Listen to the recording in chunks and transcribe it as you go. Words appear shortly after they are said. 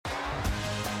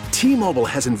T-Mobile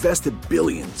has invested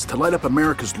billions to light up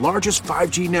America's largest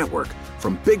 5G network,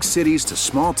 from big cities to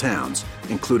small towns,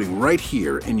 including right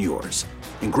here in yours.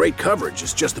 And great coverage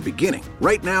is just the beginning.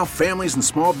 Right now, families and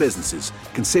small businesses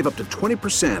can save up to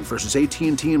 20% versus AT&T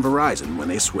and Verizon when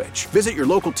they switch. Visit your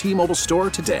local T-Mobile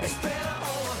store today.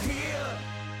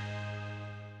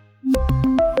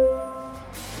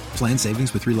 Plan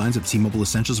savings with 3 lines of T-Mobile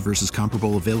Essentials versus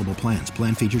comparable available plans.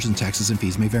 Plan features and taxes and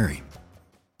fees may vary.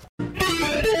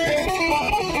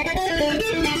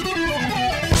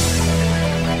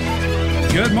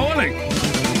 Good morning.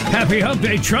 Happy Hump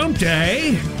Day, Trump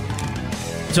Day.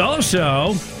 It's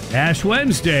also Ash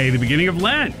Wednesday, the beginning of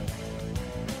Lent.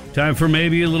 Time for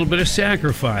maybe a little bit of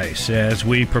sacrifice as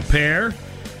we prepare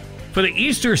for the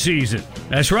Easter season.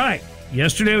 That's right.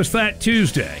 Yesterday was Fat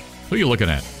Tuesday. Who are you looking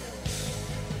at?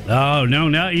 Oh, no,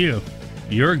 not you.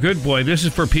 You're a good boy. This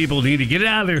is for people who need to get it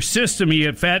out of their system. You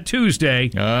get Fat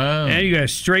Tuesday, and you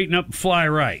guys straighten up and fly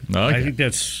right. Okay. I think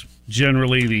that's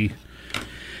generally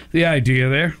the idea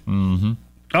there. Mm-hmm.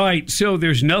 All right, so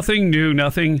there's nothing new,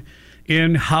 nothing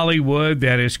in Hollywood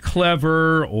that is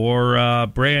clever or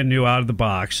brand new out of the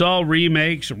box. All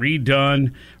remakes,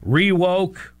 redone,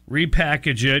 rewoke,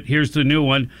 repackage it. Here's the new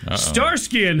one.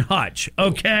 Starsky and Hutch,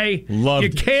 okay? Loved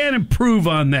you can't improve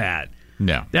on that.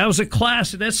 No. That was a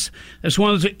classic. That's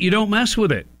one of those, you don't mess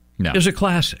with it. No. It was a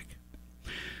classic.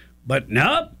 But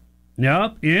nope.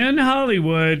 In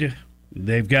Hollywood,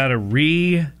 they've got to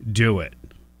redo it.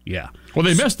 Yeah. Well,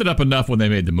 they messed it up enough when they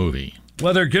made the movie.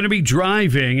 Well, they're going to be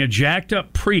driving a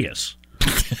jacked-up Prius.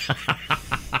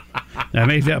 I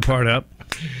made that part up.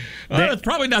 It's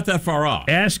probably not that far off.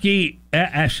 Actually,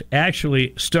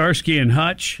 Starsky and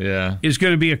Hutch is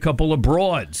going to be a couple of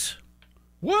broads.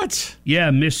 What? Yeah,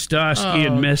 Miss Starsky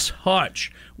and Miss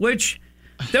Hutch, which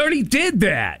they already did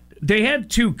that. They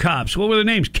had 2 cops. What were their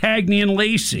names? Cagney and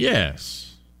Lacey.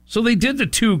 Yes. So they did the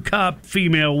 2-cop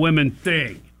female-women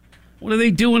thing. What are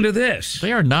they doing to this?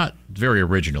 They are not very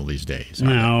original these days.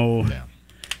 No.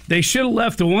 They should have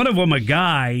left one of them a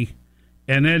guy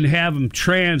and then have him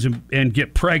trans and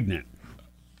get pregnant.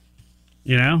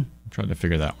 You know? I'm trying to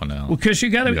figure that one out. Well, because you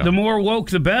got to, the more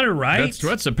woke, the better, right?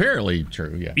 That's apparently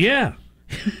true, yeah. Yeah.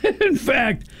 In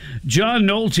fact, John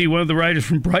Nolte, one of the writers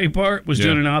from Breitbart, was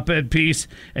doing an op-ed piece,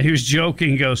 and he was joking.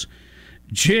 He goes,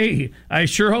 "Gee, I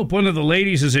sure hope one of the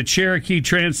ladies is a Cherokee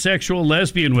transsexual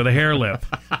lesbian with a hair lip."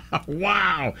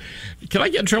 Wow. Can I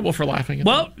get in trouble for laughing at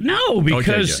Well, that? no,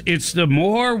 because it's the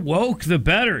more woke, the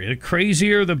better. The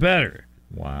crazier, the better.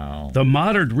 Wow. The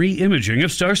modern re-imaging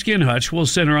of Starsky and Hutch will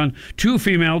center on 2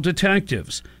 female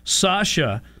detectives,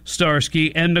 Sasha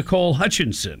Starsky and Nicole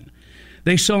Hutchinson.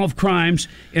 They solve crimes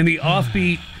in the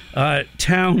offbeat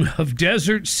town of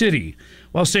Desert City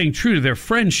while staying true to their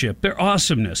friendship, their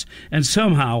awesomeness, and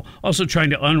somehow also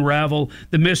trying to unravel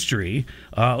the mystery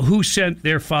who sent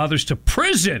their fathers to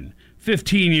prison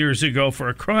 15 years ago for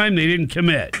a crime they didn't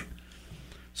commit.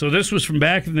 So this was from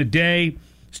back in the day.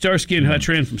 Starsky and Hutch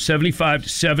ran from 75 to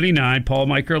 79. Paul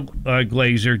Michael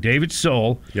Glazer, David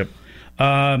Soul. Yep.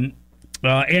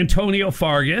 Antonio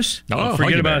Fargas. Don't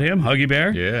forget about him. Huggy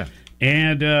Bear. Yeah.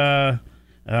 And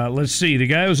let's see. The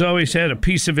guy who's always had a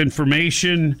piece of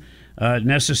information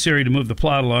necessary to move the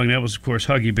plot along. That was, of course,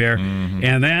 Huggy Bear. Mm-hmm.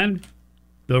 And then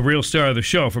the real star of the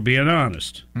show, for being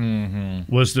honest,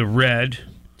 was the red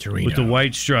Torino with the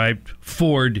white striped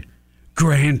Ford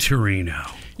Gran Torino.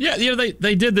 Yeah,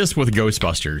 they did this with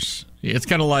Ghostbusters. It's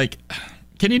kind of like,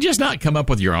 can you just not come up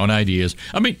with your own ideas?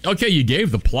 I mean, okay, you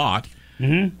gave the plot.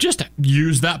 Mm-hmm. Just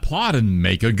use that plot and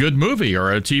make a good movie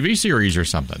or a TV series or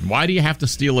something. Why do you have to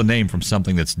steal a name from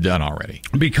something that's done already?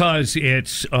 Because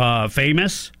it's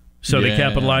famous, so they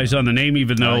capitalize on the name,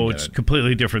 even though it's a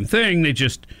completely different thing. They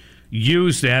just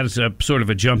use that as a sort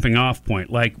of a jumping off point.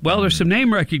 Like, well, there's some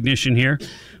name recognition here.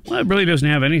 Well, it really doesn't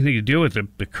have anything to do with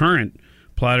the current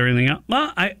plot or anything else.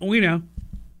 Well, we know.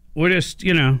 We're just,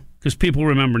 because people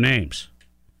remember names.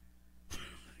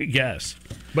 I guess.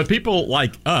 But people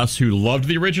like us who loved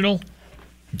the original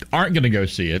aren't going to go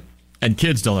see it, and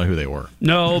kids don't know who they were.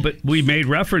 No, but we made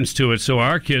reference to it, so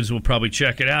our kids will probably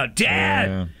check it out.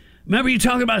 Dad, remember you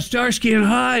talking about Starsky and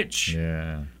Hutch?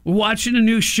 Yeah. We're watching a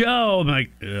new show. I'm like,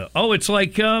 it's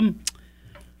like,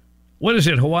 what is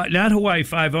it? Not Hawaii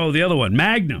Five-0, the other one,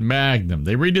 Magnum. Magnum.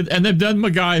 They redid, and they've done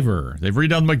MacGyver. They've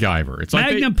redone MacGyver. It's like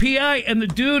Magnum P.I., and the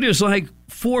dude is like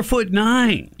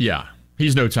 4'9". Yeah,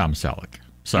 he's no Tom Selleck.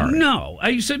 Sorry. No,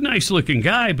 he's a nice-looking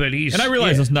guy, but he's... And I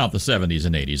realize it's not the 70s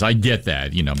and 80s. I get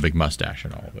that, big mustache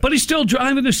and all of it. But he's still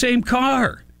driving the same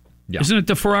car. Yeah. Isn't it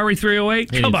the Ferrari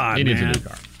 308? Come on, he man. needs a new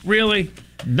car. Really?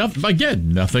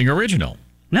 Nothing original.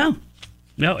 No,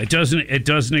 it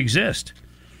doesn't exist.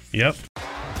 Yep.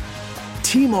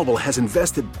 T-Mobile has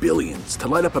invested billions to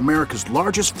light up America's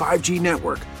largest 5G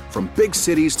network, from big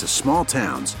cities to small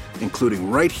towns, including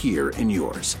right here in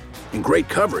yours. And great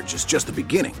coverage is just the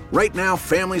beginning. Right now,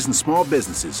 families and small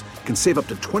businesses can save up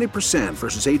to 20%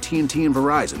 versus AT&T and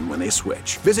Verizon when they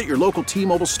switch. Visit your local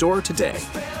T-Mobile store today.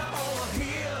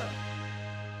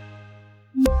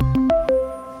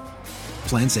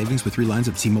 Plan savings with 3 lines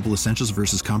of T-Mobile Essentials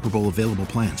versus comparable available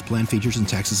plans. Plan features and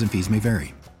taxes and fees may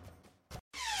vary.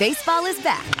 Baseball is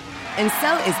back, and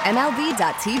so is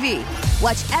MLB.tv.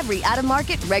 Watch every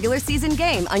out-of-market regular season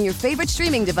game on your favorite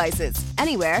streaming devices,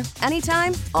 anywhere,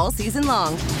 anytime, all season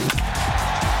long.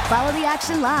 Follow the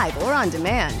action live or on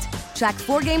demand. Track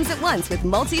 4 games at once with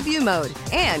multi-view mode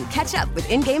and catch up with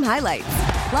in-game highlights.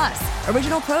 Plus,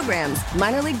 original programs,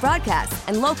 minor league broadcasts,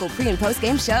 and local pre- and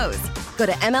post-game shows. Go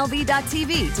to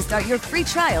MLB.tv to start your free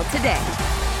trial today.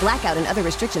 Blackout and other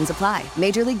restrictions apply.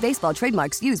 Major League Baseball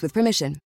trademarks used with permission.